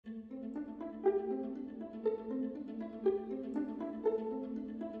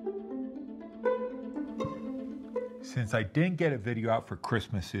Since I didn't get a video out for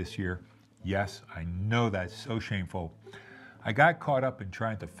Christmas this year, yes, I know that's so shameful, I got caught up in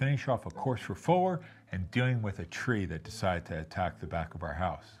trying to finish off a course for Fuller and dealing with a tree that decided to attack the back of our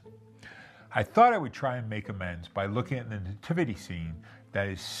house. I thought I would try and make amends by looking at the nativity scene that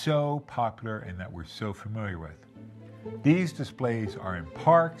is so popular and that we're so familiar with. These displays are in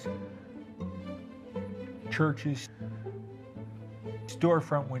parks, churches,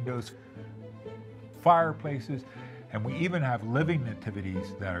 storefront windows, fireplaces, and we even have living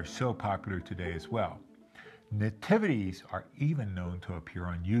nativities that are so popular today as well. Nativities are even known to appear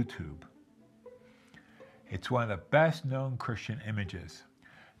on YouTube. It's one of the best known Christian images.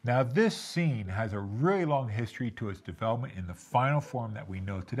 Now this scene has a really long history to its development in the final form that we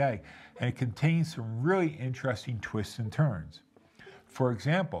know today, and it contains some really interesting twists and turns. For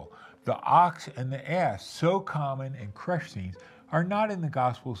example, the ox and the ass, so common in creche scenes, are not in the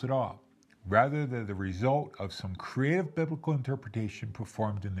Gospels at all. Rather, they're the result of some creative biblical interpretation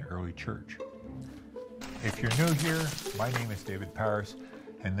performed in the early church. If you're new here, my name is David Paris,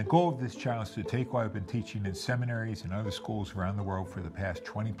 and the goal of this channel is to take what I've been teaching in seminaries and other schools around the world for the past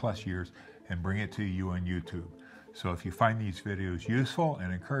 20 plus years and bring it to you on YouTube. So if you find these videos useful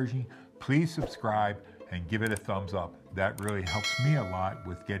and encouraging, please subscribe and give it a thumbs up. That really helps me a lot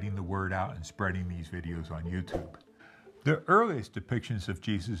with getting the word out and spreading these videos on YouTube. The earliest depictions of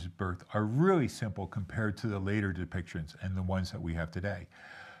Jesus' birth are really simple compared to the later depictions and the ones that we have today.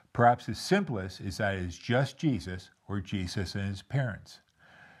 Perhaps the simplest is that it is just Jesus or Jesus and his parents.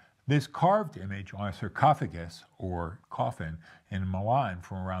 This carved image on a sarcophagus, or coffin, in Milan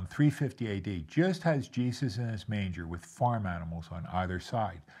from around 350 AD just has Jesus in his manger with farm animals on either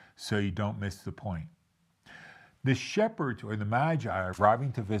side, so you don't miss the point. The shepherds or the magi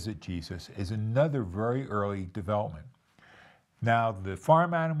arriving to visit Jesus is another very early development. Now, the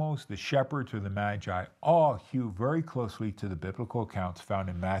farm animals, the shepherds, or the magi all hew very closely to the biblical accounts found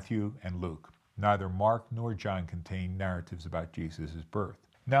in Matthew and Luke. Neither Mark nor John contain narratives about Jesus' birth.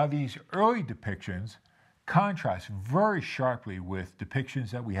 Now, these early depictions contrast very sharply with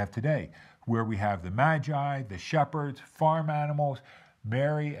depictions that we have today, where we have the magi, the shepherds, farm animals,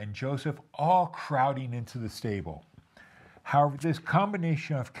 Mary and Joseph all crowding into the stable. However, this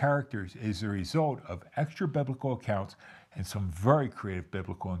combination of characters is the result of extra biblical accounts and some very creative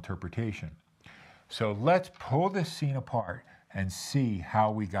biblical interpretation. So let's pull this scene apart and see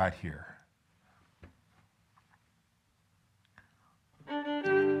how we got here.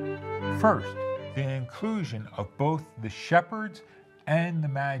 First, the inclusion of both the shepherds and the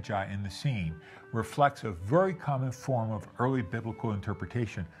magi in the scene reflects a very common form of early biblical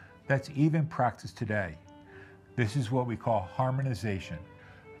interpretation that's even practiced today. This is what we call harmonization.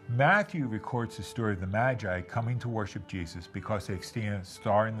 Matthew records the story of the Magi coming to worship Jesus because they've seen a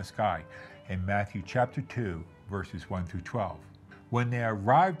star in the sky in Matthew chapter 2, verses 1 through 12. When they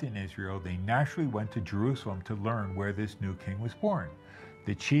arrived in Israel, they naturally went to Jerusalem to learn where this new king was born.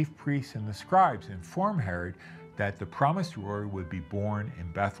 The chief priests and the scribes informed Herod that the promised ruler would be born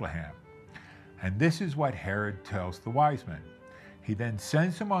in Bethlehem. And this is what Herod tells the wise men. He then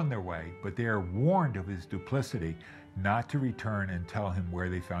sends them on their way, but they are warned of his duplicity not to return and tell him where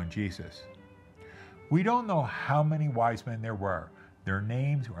they found Jesus. We don't know how many wise men there were, their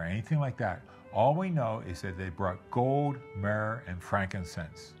names, or anything like that. All we know is that they brought gold, myrrh, and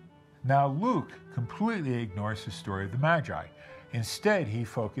frankincense. Now Luke completely ignores the story of the Magi. Instead, he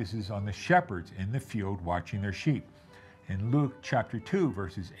focuses on the shepherds in the field watching their sheep. In Luke chapter 2,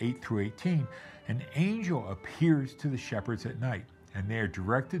 verses 8 through 18, an angel appears to the shepherds at night, and they are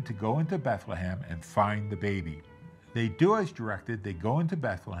directed to go into Bethlehem and find the baby. They do as directed. They go into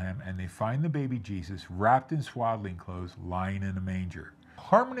Bethlehem and they find the baby Jesus wrapped in swaddling clothes lying in a manger.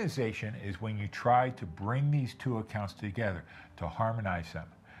 Harmonization is when you try to bring these two accounts together, to harmonize them.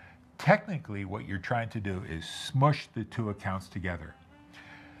 Technically, what you're trying to do is smush the two accounts together.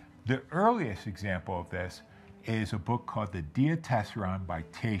 The earliest example of this is a book called the Diatessaron by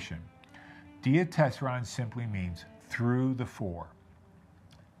Tatian. Diatessaron simply means through the four.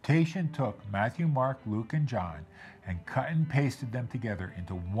 Tatian took Matthew, Mark, Luke, and John and cut and pasted them together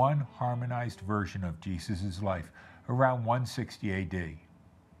into one harmonized version of Jesus' life around 160 AD.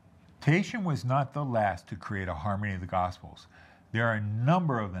 Tatian was not the last to create a harmony of the Gospels. There are a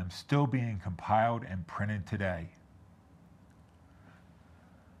number of them still being compiled and printed today.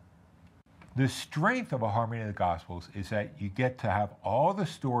 The strength of a harmony of the Gospels is that you get to have all the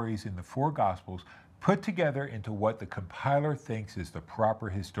stories in the four Gospels put together into what the compiler thinks is the proper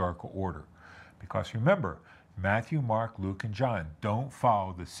historical order. Because remember, Matthew, Mark, Luke, and John don't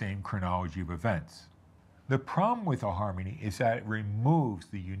follow the same chronology of events. The problem with a harmony is that it removes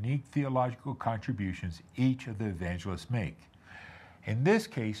the unique theological contributions each of the evangelists make. In this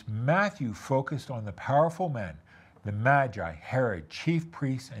case, Matthew focused on the powerful men, the Magi, Herod, chief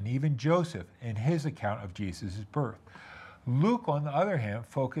priests, and even Joseph in his account of Jesus' birth. Luke, on the other hand,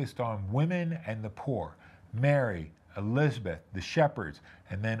 focused on women and the poor, Mary, Elizabeth, the shepherds,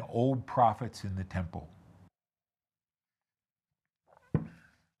 and then old prophets in the temple.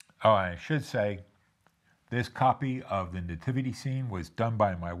 Oh, and I should say, this copy of the nativity scene was done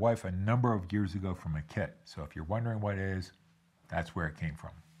by my wife a number of years ago from a kit. So if you're wondering what it is, that's where it came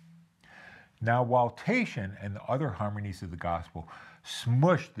from. Now, while Tatian and the other harmonies of the gospel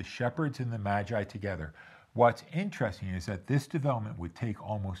smushed the shepherds and the Magi together, what's interesting is that this development would take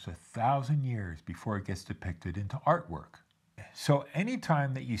almost 1,000 years before it gets depicted into artwork. So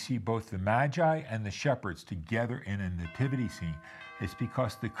anytime that you see both the Magi and the shepherds together in a nativity scene, it's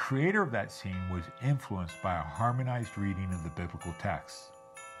because the creator of that scene was influenced by a harmonized reading of the biblical text.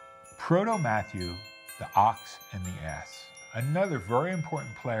 Pseudo-Matthew, the ox and the ass. Another very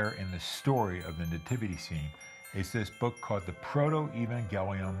important player in the story of the nativity scene is this book called the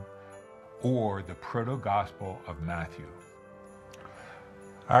Proto-Evangelium, or the Proto-Gospel of Matthew.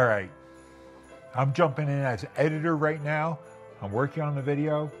 All right, I'm jumping in as editor right now. I'm working on the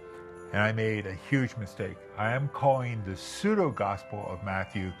video, and I made a huge mistake. I am calling the pseudo-gospel of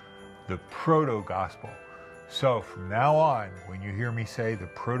Matthew the proto-gospel. So from now on, when you hear me say the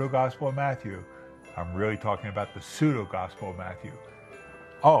proto-gospel of Matthew, I'm really talking about the pseudo-gospel of Matthew.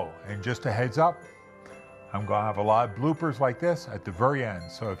 Oh, and just a heads up, I'm going to have a lot of bloopers like this at the very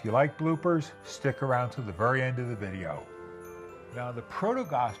end. So if you like bloopers, stick around to the very end of the video. Now, the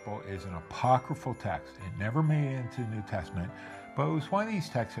proto-gospel is an apocryphal text. It never made it into the New Testament, but it was one of these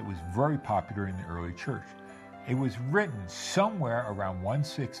texts that was very popular in the early church. It was written somewhere around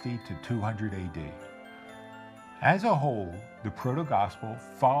 160 to 200 AD. As a whole, the proto-gospel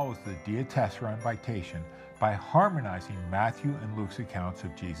follows the Diatessaron by Tatian by harmonizing Matthew and Luke's accounts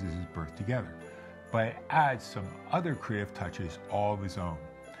of Jesus' birth together, but it adds some other creative touches all of his own.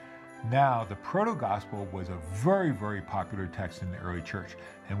 Now, the proto-gospel was a very, very popular text in the early church,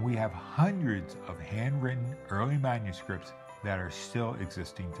 and we have hundreds of handwritten early manuscripts that are still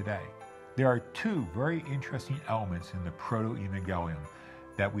existing today. There are two very interesting elements in the Proto-Evangelium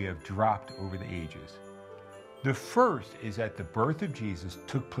that we have dropped over the ages. The first is that the birth of Jesus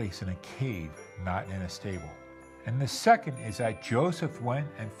took place in a cave, not in a stable. And the second is that Joseph went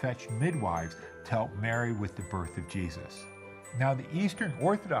and fetched midwives to help Mary with the birth of Jesus. Now, the Eastern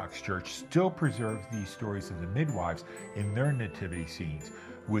Orthodox Church still preserves these stories of the midwives in their nativity scenes,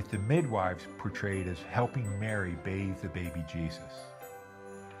 with the midwives portrayed as helping Mary bathe the baby Jesus.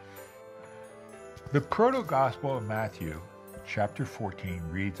 The Proto-Gospel of Matthew, chapter 14,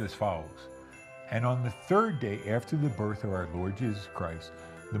 reads as follows. And on the third day after the birth of our Lord Jesus Christ,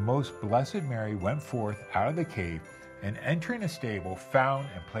 the most blessed Mary went forth out of the cave, and entering a stable, found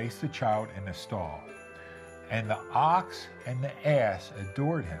and placed the child in a stall. And the ox and the ass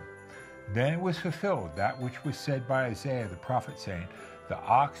adored him. Then it was fulfilled that which was said by Isaiah the prophet, saying, The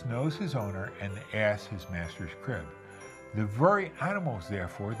ox knows his owner, and the ass his master's crib. The very animals,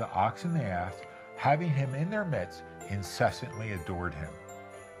 therefore, the ox and the ass, having him in their midst, incessantly adored him.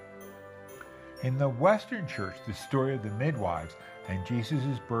 In the Western Church, the story of the midwives and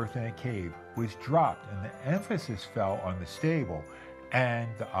Jesus' birth in a cave was dropped, and the emphasis fell on the stable and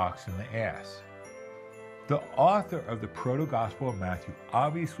the ox and the ass. The author of the Proto-Gospel of Matthew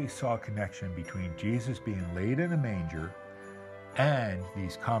obviously saw a connection between Jesus being laid in a manger and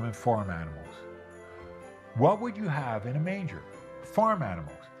these common farm animals. What would you have in a manger? Farm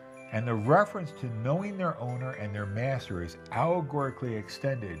animals. And the reference to knowing their owner and their master is allegorically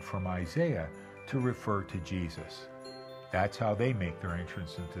extended from Isaiah to refer to Jesus. That's how they make their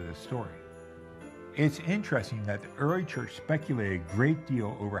entrance into this story. It's interesting that the early church speculated a great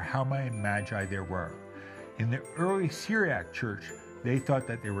deal over how many magi there were. In the early Syriac church, they thought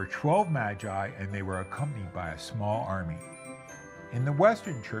that there were 12 magi and they were accompanied by a small army. In the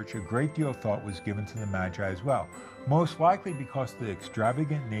Western church, a great deal of thought was given to the magi as well, most likely because the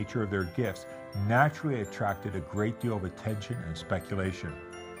extravagant nature of their gifts naturally attracted a great deal of attention and speculation.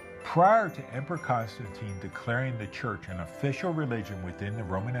 Prior to Emperor Constantine declaring the church an official religion within the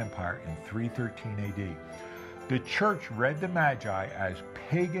Roman Empire in 313 AD, the church read the Magi as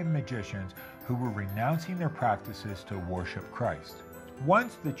pagan magicians who were renouncing their practices to worship Christ.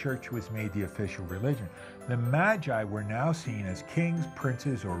 Once the church was made the official religion, the Magi were now seen as kings,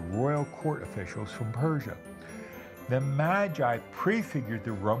 princes, or royal court officials from Persia. The Magi prefigured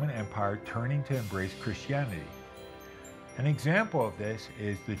the Roman Empire turning to embrace Christianity. An example of this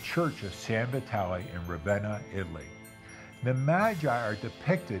is the Church of San Vitale in Ravenna, Italy. The Magi are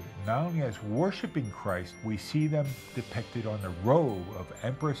depicted not only as worshiping Christ, we see them depicted on the robe of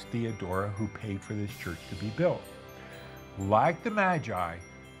Empress Theodora, who paid for this church to be built. Like the Magi,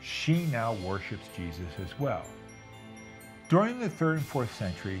 she now worships Jesus as well. During the 3rd and 4th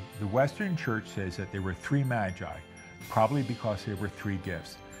century, the Western Church says that there were 3 Magi, probably because there were 3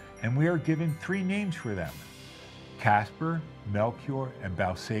 gifts, and we are given 3 names for them: Casper, Melchior, and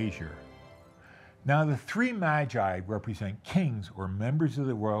Balthazar. Now the 3 Magi represent kings or members of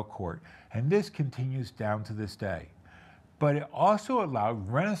the royal court, and this continues down to this day. But it also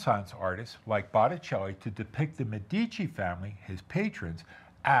allowed Renaissance artists like Botticelli to depict the Medici family, his patrons,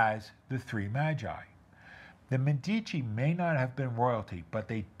 as the 3 Magi. The Medici may not have been royalty, but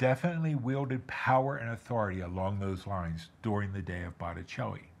they definitely wielded power and authority along those lines during the day of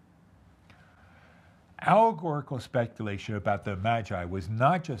Botticelli. Allegorical speculation about the Magi was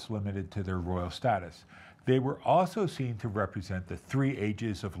not just limited to their royal status. They were also seen to represent the 3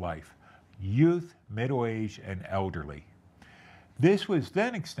 ages of life: youth, middle age, and elderly. This was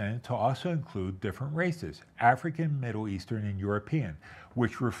then extended to also include different races: African, Middle Eastern, and European,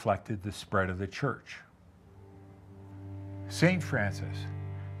 which reflected the spread of the church. St. Francis.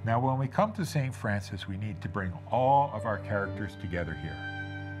 Now when we come to St. Francis, we need to bring all of our characters together here.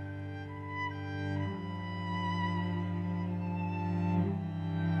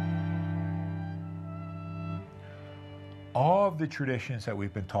 All of the traditions that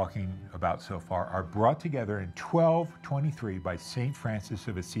we've been talking about so far are brought together in 1223 by St. Francis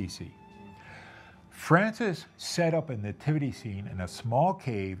of Assisi. Francis set up a nativity scene in a small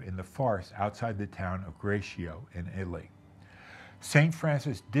cave in the forest outside the town of Greccio in Italy. St.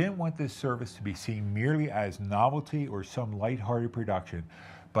 Francis didn't want this service to be seen merely as novelty or some lighthearted production,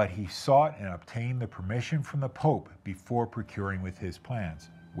 but he sought and obtained the permission from the Pope before procuring with his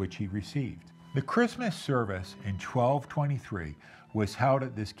plans, which he received. The Christmas service in 1223 was held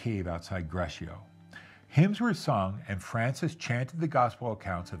at this cave outside Greccio. Hymns were sung, and Francis chanted the gospel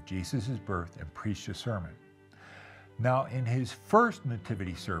accounts of Jesus' birth and preached a sermon. Now, in his first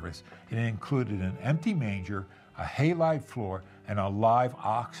nativity service, it included an empty manger, a hay-lined floor, and a live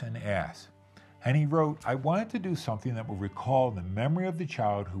ox and ass. And he wrote, "I wanted to do something that will recall the memory of the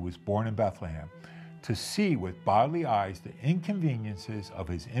child who was born in Bethlehem, to see with bodily eyes the inconveniences of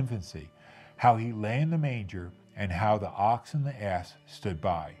his infancy, how he lay in the manger, and how the ox and the ass stood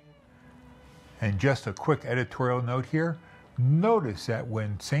by." And just a quick editorial note here. Notice that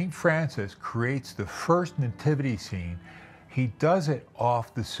when St. Francis creates the first nativity scene, he does it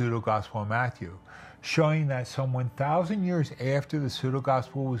off the pseudo-gospel of Matthew, showing that some 1,000 years after the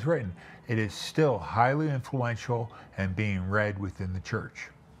pseudo-gospel was written, it is still highly influential and being read within the church.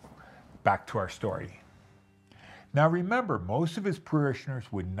 Back to our story. Now remember, most of his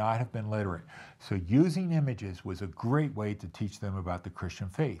parishioners would not have been literate, so using images was a great way to teach them about the Christian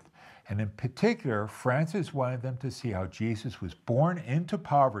faith. And in particular, Francis wanted them to see how Jesus was born into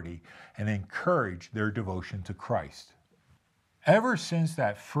poverty and encourage their devotion to Christ. Ever since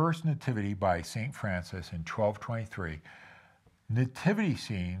that first nativity by St. Francis in 1223, nativity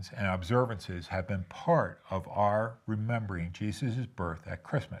scenes and observances have been part of our remembering Jesus' birth at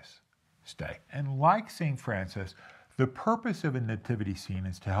Christmas Day. And like St. Francis, the purpose of a nativity scene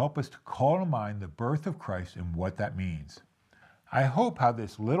is to help us to call to mind the birth of Christ and what that means. I hope how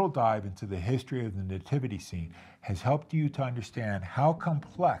this little dive into the history of the nativity scene has helped you to understand how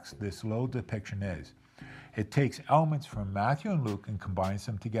complex this little depiction is. It takes elements from Matthew and Luke and combines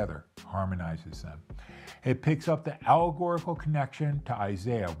them together, harmonizes them. It picks up the allegorical connection to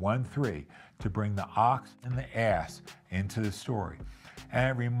Isaiah 1:3 to bring the ox and the ass into the story. And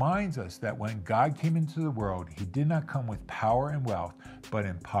it reminds us that when God came into the world, he did not come with power and wealth, but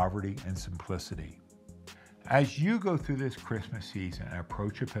in poverty and simplicity. As you go through this Christmas season and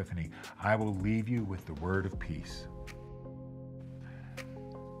approach Epiphany, I will leave you with the word of peace.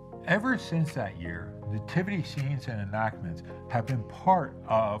 Ever since that year, nativity scenes and enactments have been part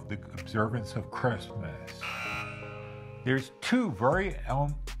of the observance of Christmas. There's two very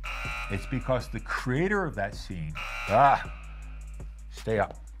it's because the creator of that scene, stay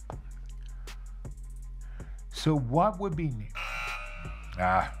up. So what would be,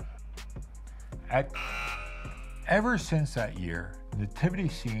 ever since that year, nativity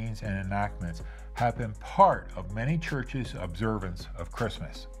scenes and enactments have been part of many churches' observance of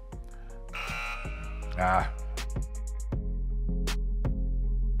Christmas.